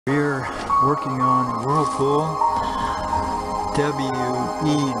We're working on Whirlpool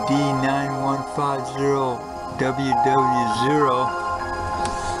wed9150wwo,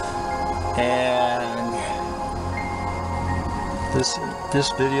 and this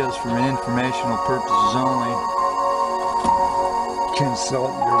video is for informational purposes only.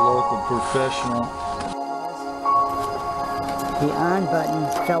 Consult your local professional. The on button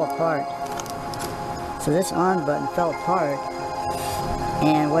fell apart. So this on button fell apart,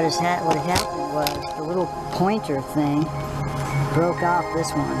 and what had happened was the little pointer thing broke off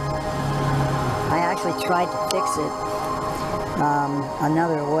this one. I actually tried to fix it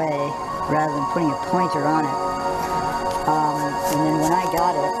another way rather than putting a pointer on it. And then when I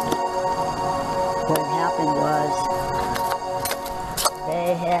got it, what had happened was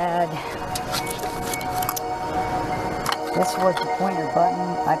they had, this was the pointer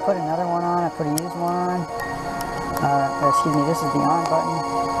button. I put another one on, I put a used one on. Excuse me, this is the on button.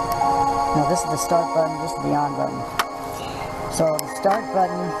 No, this is the start button, this is the on button. So the start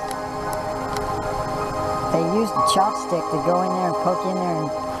button, they used the chopstick to go in there and poke in there,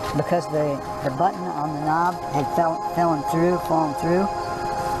 and because the button on the knob had fallen through,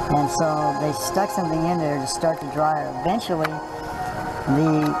 and so they stuck something in there to start the dryer. Eventually,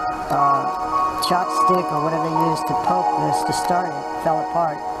 the chopstick or whatever they used to poke this to start it fell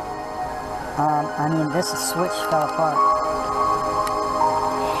apart. This switch fell apart.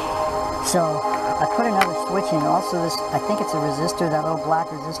 So I put another switch in. Also, this, I think it's a resistor, that little black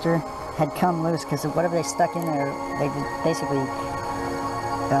resistor had come loose because of whatever they stuck in there. They basically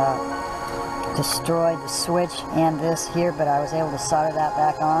destroyed the switch and this here, but I was able to solder that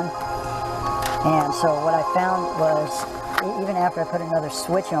back on. And so what I found was, even after I put another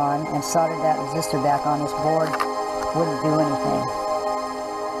switch on and soldered that resistor back on, this board wouldn't do anything.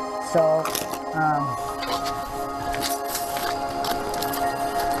 So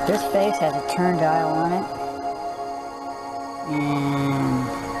this face has a turn dial on it, and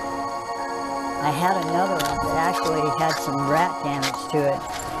I had another one that actually had some rat damage to it.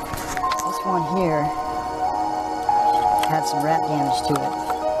 This one here had some rat damage to it.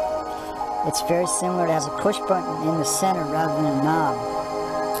 It's very similar. It has a push button in the center rather than a knob.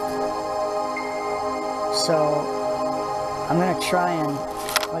 So I'm going to try, and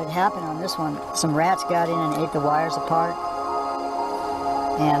what had happened on this one, some rats got in and ate the wires apart.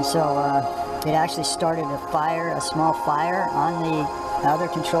 And so it actually started a fire, a small fire on the other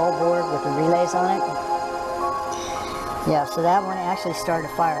control board with the relays on it. Yeah, so that one actually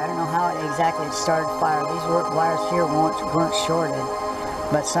started a fire. I don't know how exactly it started a fire. These wires here weren't shorted,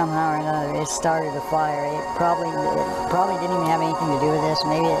 but somehow or another it started a fire. It probably didn't even have anything to do with this.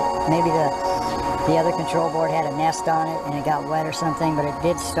 Maybe the other control board had a nest on it and it got wet or something, but it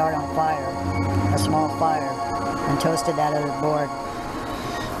did start on fire, a small fire, and toasted that other board.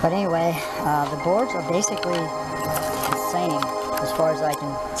 But anyway, the boards are basically the same as far as I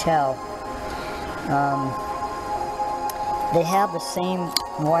can tell. They have the same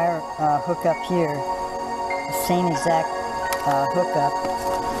wire hookup here, the same exact hookup.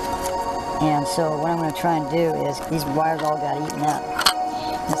 And so what I'm going to try and do is, these wires all got eaten up.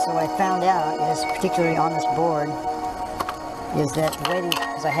 And so what I found out is, particularly on this board, is that the way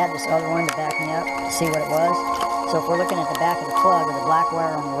because I had this other one to back me up to see what it was. So if we're looking at the back of the plug with the black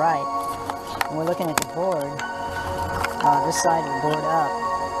wire on the right, and we're looking at the board, this side of the board up,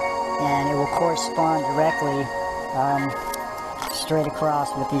 and it will correspond directly straight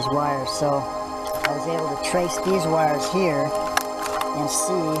across with these wires. So I was able to trace these wires here and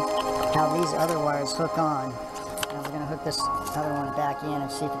see how these other wires hook on. And we're going to hook this other one back in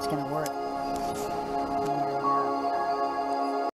and see if it's going to work.